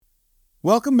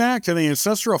Welcome back to the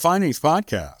Ancestral Findings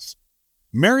Podcast.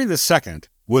 Mary II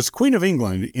was Queen of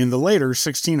England in the later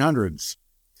 1600s.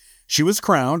 She was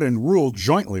crowned and ruled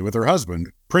jointly with her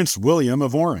husband, Prince William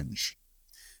of Orange.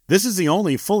 This is the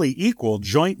only fully equal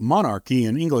joint monarchy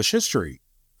in English history.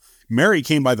 Mary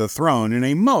came by the throne in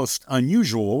a most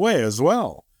unusual way as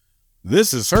well.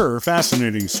 This is her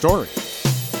fascinating story.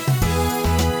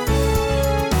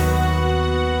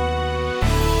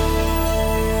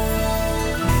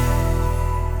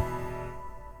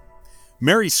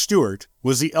 Mary Stuart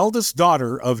was the eldest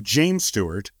daughter of James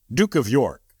Stuart, Duke of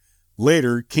York,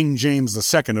 later King James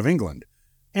II of England,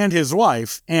 and his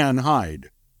wife, Anne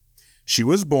Hyde. She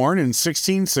was born in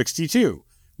 1662,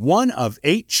 one of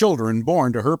 8 children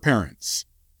born to her parents.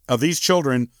 Of these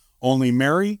children, only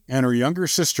Mary and her younger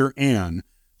sister Anne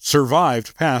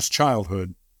survived past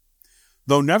childhood.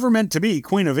 Though never meant to be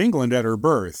Queen of England at her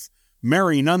birth,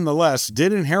 Mary nonetheless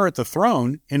did inherit the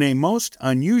throne in a most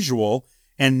unusual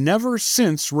and never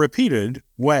since repeated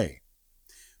way.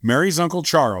 Mary's uncle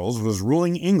Charles was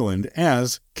ruling England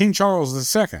as King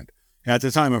Charles II at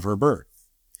the time of her birth.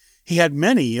 He had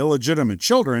many illegitimate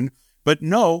children, but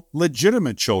no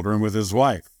legitimate children with his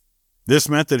wife. This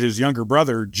meant that his younger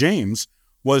brother, James,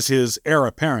 was his heir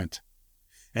apparent.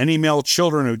 Any male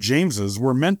children of James's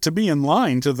were meant to be in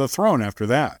line to the throne after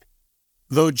that.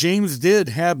 Though James did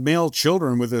have male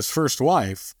children with his first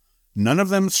wife, none of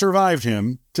them survived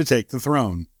him to take the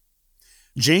throne.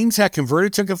 James had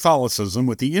converted to Catholicism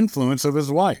with the influence of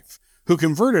his wife, who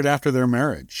converted after their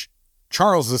marriage.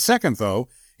 Charles II, though,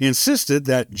 insisted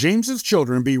that James's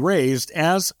children be raised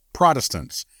as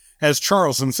Protestants, as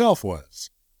Charles himself was.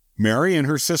 Mary and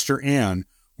her sister Anne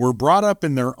were brought up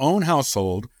in their own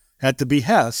household at the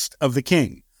behest of the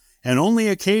king, and only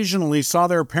occasionally saw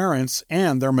their parents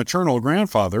and their maternal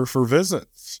grandfather for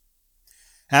visits.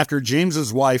 After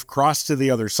James's wife crossed to the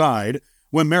other side,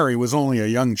 when Mary was only a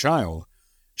young child,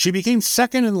 she became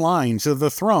second in line to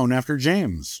the throne after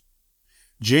James.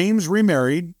 James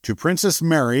remarried to Princess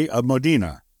Mary of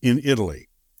Modena in Italy,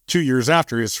 2 years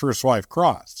after his first wife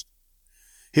crossed.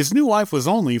 His new wife was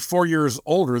only 4 years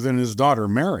older than his daughter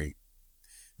Mary.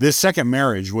 This second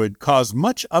marriage would cause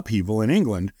much upheaval in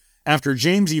England after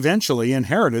James eventually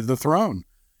inherited the throne,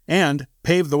 and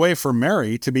paved the way for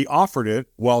Mary to be offered it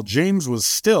while James was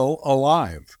still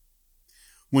alive.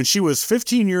 When she was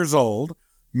 15 years old,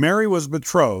 Mary was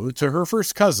betrothed to her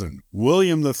first cousin,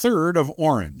 William III of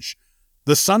Orange,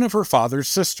 the son of her father's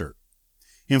sister.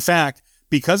 In fact,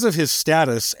 because of his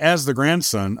status as the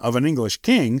grandson of an English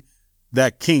king,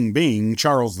 that king being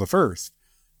Charles I,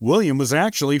 William was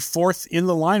actually fourth in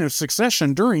the line of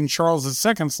succession during Charles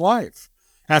II's life,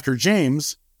 after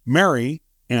James, Mary,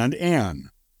 and Anne.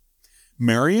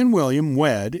 Mary and William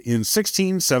wed in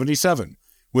 1677,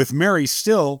 with Mary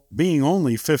still being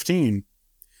only 15.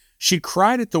 She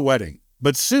cried at the wedding,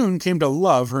 but soon came to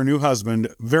love her new husband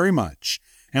very much,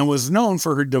 and was known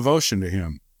for her devotion to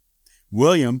him.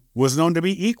 William was known to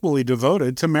be equally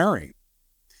devoted to Mary.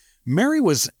 Mary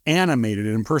was animated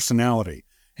in personality,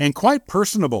 and quite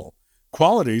personable,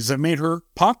 qualities that made her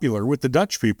popular with the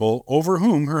Dutch people over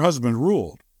whom her husband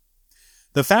ruled.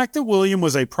 The fact that William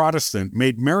was a Protestant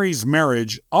made Mary's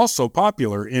marriage also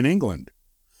popular in England.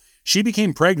 She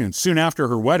became pregnant soon after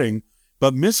her wedding,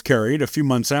 but miscarried a few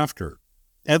months after.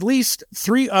 At least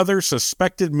 3 other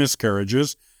suspected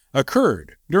miscarriages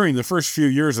occurred during the first few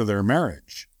years of their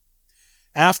marriage.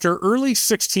 After early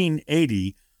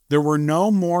 1680, there were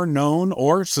no more known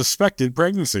or suspected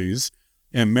pregnancies,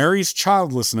 and Mary's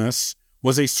childlessness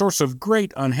was a source of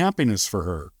great unhappiness for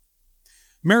her.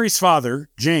 Mary's father,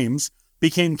 James,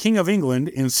 became King of England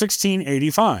in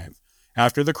 1685,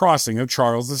 after the crossing of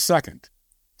Charles II.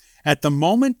 At the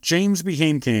moment James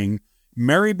became king,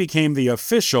 Mary became the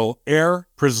official heir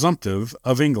presumptive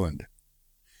of England.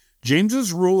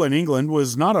 James's rule in England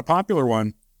was not a popular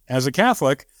one. As a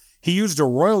Catholic, he used a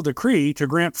royal decree to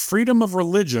grant freedom of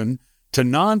religion to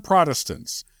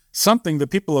non-Protestants, something the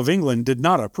people of England did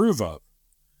not approve of.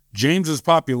 James's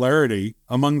popularity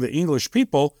among the English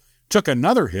people took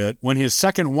another hit when his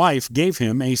second wife gave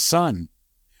him a son.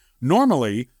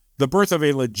 Normally, the birth of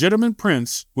a legitimate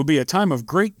prince would be a time of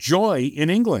great joy in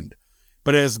England,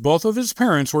 but as both of his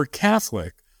parents were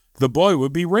Catholic, the boy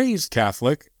would be raised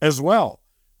Catholic as well,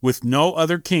 with no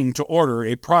other king to order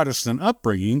a Protestant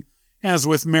upbringing, as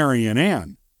with Mary and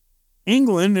Anne.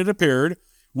 England, it appeared,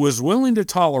 was willing to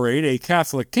tolerate a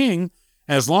Catholic king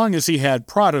as long as he had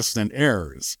Protestant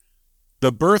heirs.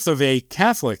 The birth of a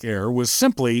Catholic heir was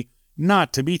simply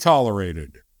not to be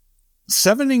tolerated.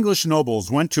 7 English nobles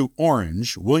went to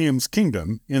Orange, William's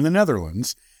kingdom, in the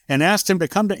Netherlands, and asked him to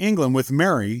come to England with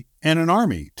Mary and an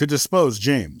army to depose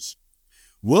James.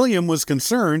 William was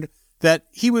concerned that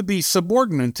he would be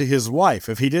subordinate to his wife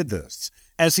if he did this,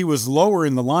 as he was lower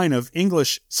in the line of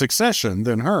English succession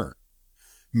than her.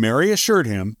 Mary assured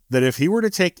him that if he were to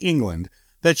take England,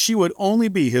 that she would only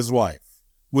be his wife,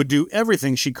 would do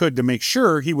everything she could to make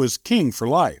sure he was king for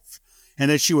life,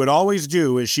 and that she would always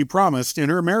do as she promised in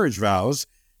her marriage vows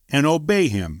and obey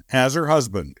him as her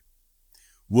husband.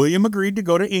 William agreed to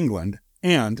go to England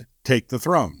and take the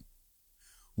throne.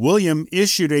 William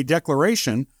issued a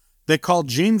declaration that called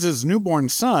James's newborn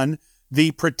son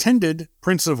the pretended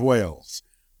Prince of Wales,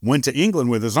 went to England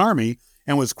with his army,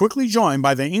 and was quickly joined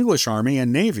by the English army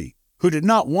and navy, who did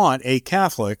not want a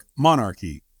Catholic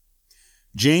monarchy.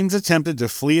 James attempted to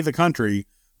flee the country,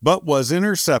 but was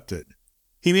intercepted.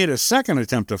 He made a second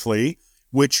attempt to flee,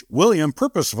 which William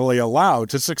purposefully allowed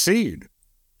to succeed.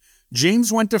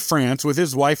 James went to France with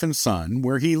his wife and son,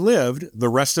 where he lived the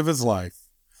rest of his life.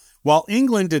 While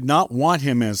England did not want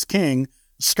him as king,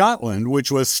 Scotland,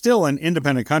 which was still an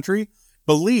independent country,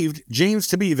 believed James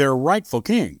to be their rightful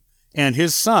king, and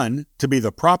his son to be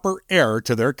the proper heir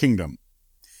to their kingdom.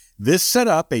 This set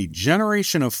up a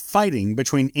generation of fighting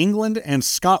between England and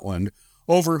Scotland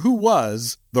over who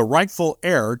was the rightful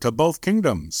heir to both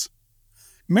kingdoms.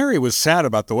 Mary was sad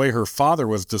about the way her father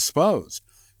was disposed,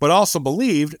 but also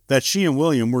believed that she and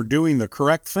William were doing the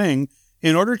correct thing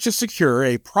in order to secure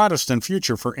a Protestant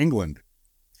future for England.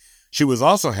 She was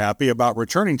also happy about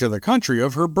returning to the country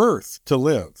of her birth to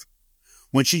live.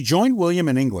 When she joined William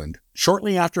in England,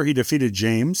 shortly after he defeated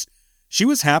James, she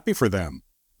was happy for them,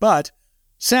 but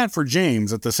sad for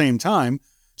James at the same time,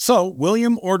 so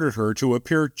William ordered her to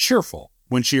appear cheerful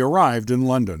when she arrived in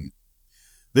London.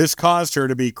 This caused her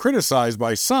to be criticized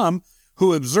by some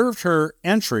who observed her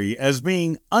entry as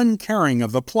being uncaring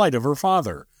of the plight of her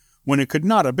father, when it could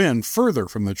not have been further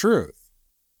from the truth.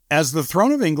 As the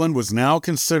throne of England was now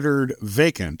considered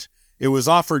vacant, it was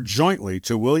offered jointly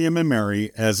to William and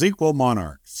Mary as equal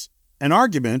monarchs. An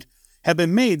argument had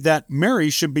been made that Mary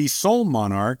should be sole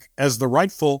monarch as the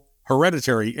rightful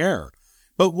hereditary heir,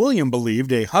 but William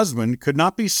believed a husband could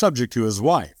not be subject to his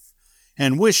wife,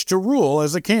 and wished to rule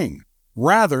as a king,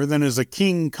 rather than as a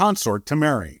king consort to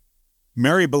Mary.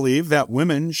 Mary believed that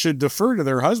women should defer to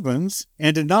their husbands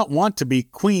and did not want to be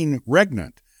queen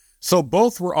regnant, so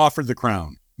both were offered the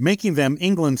crown, making them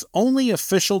England's only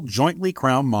official jointly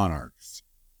crowned monarchs.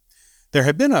 There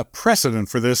had been a precedent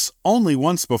for this only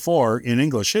once before in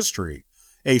English history,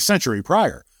 a century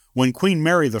prior, when Queen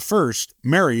Mary I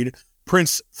married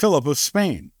Prince Philip of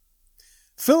Spain.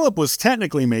 Philip was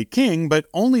technically made king, but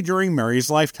only during Mary's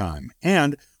lifetime,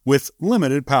 and with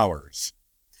limited powers.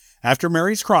 After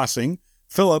Mary's crossing,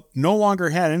 Philip no longer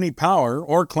had any power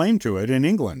or claim to it in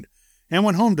England, and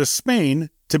went home to Spain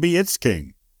to be its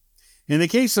king. In the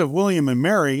case of William and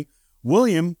Mary,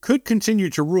 William could continue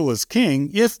to rule as king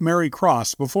if Mary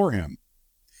crossed before him.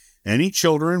 Any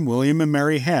children William and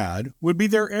Mary had would be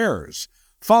their heirs,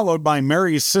 followed by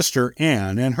Mary's sister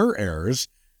Anne and her heirs,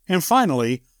 and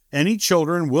finally, any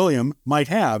children William might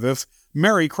have if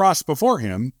Mary crossed before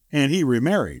him and he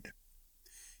remarried.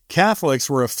 Catholics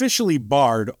were officially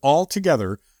barred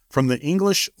altogether from the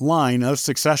English line of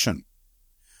succession.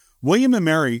 William and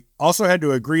Mary also had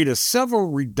to agree to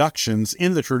several reductions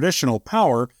in the traditional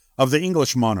power of the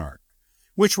English monarch,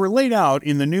 which were laid out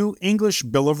in the new English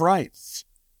Bill of Rights.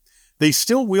 They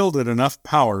still wielded enough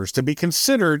powers to be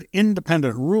considered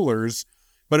independent rulers,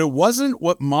 but it wasn't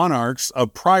what monarchs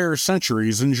of prior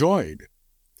centuries enjoyed.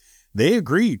 They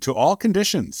agreed to all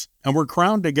conditions and were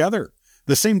crowned together,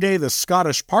 the same day the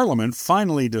Scottish Parliament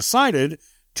finally decided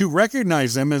to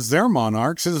recognize them as their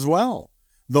monarchs as well,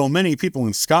 though many people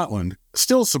in Scotland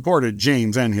still supported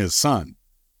James and his son.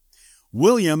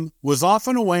 William was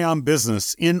often away on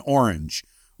business in Orange,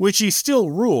 which he still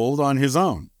ruled on his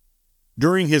own.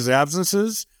 During his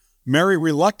absences, Mary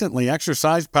reluctantly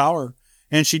exercised power,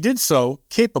 and she did so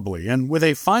capably and with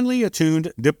a finely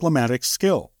attuned diplomatic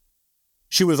skill.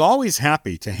 She was always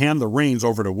happy to hand the reins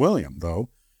over to William, though,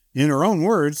 in her own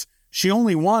words, she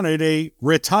only wanted a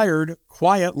retired,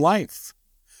 quiet life.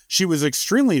 She was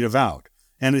extremely devout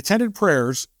and attended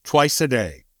prayers twice a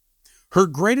day. Her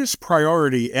greatest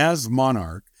priority as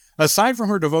monarch, aside from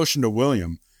her devotion to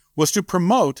William, was to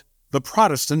promote the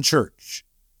Protestant Church.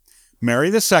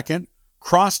 Mary II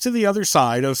crossed to the other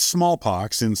side of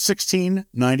smallpox in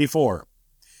 1694.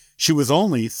 She was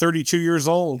only 32 years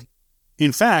old.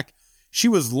 In fact, she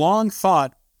was long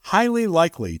thought highly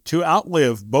likely to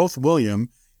outlive both William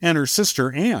and her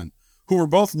sister Anne, who were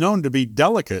both known to be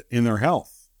delicate in their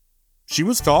health. She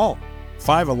was tall,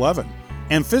 5'11",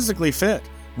 and physically fit,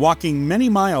 walking many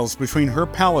miles between her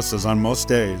palaces on most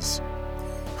days.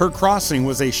 Her crossing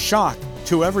was a shock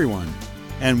to everyone.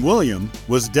 and William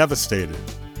was devastated.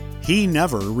 He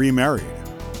never remarried.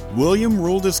 William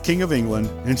ruled as King of England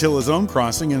until his own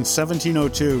crossing in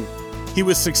 1702. He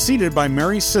was succeeded by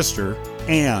Mary's sister,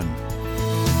 Anne.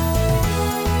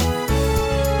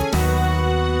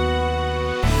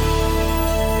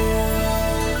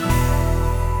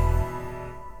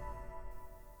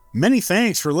 Many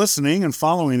thanks for listening and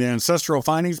following the Ancestral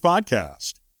Findings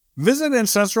podcast. Visit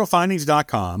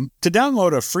ancestralfindings.com to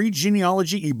download a free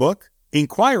genealogy ebook,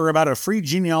 inquire about a free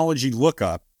genealogy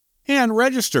lookup, and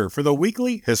register for the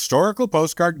weekly historical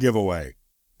postcard giveaway.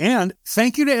 And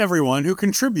thank you to everyone who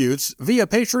contributes via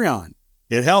Patreon.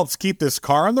 It helps keep this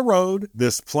car on the road,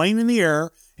 this plane in the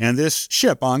air, and this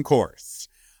ship on course.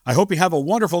 I hope you have a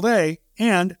wonderful day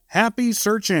and happy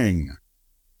searching.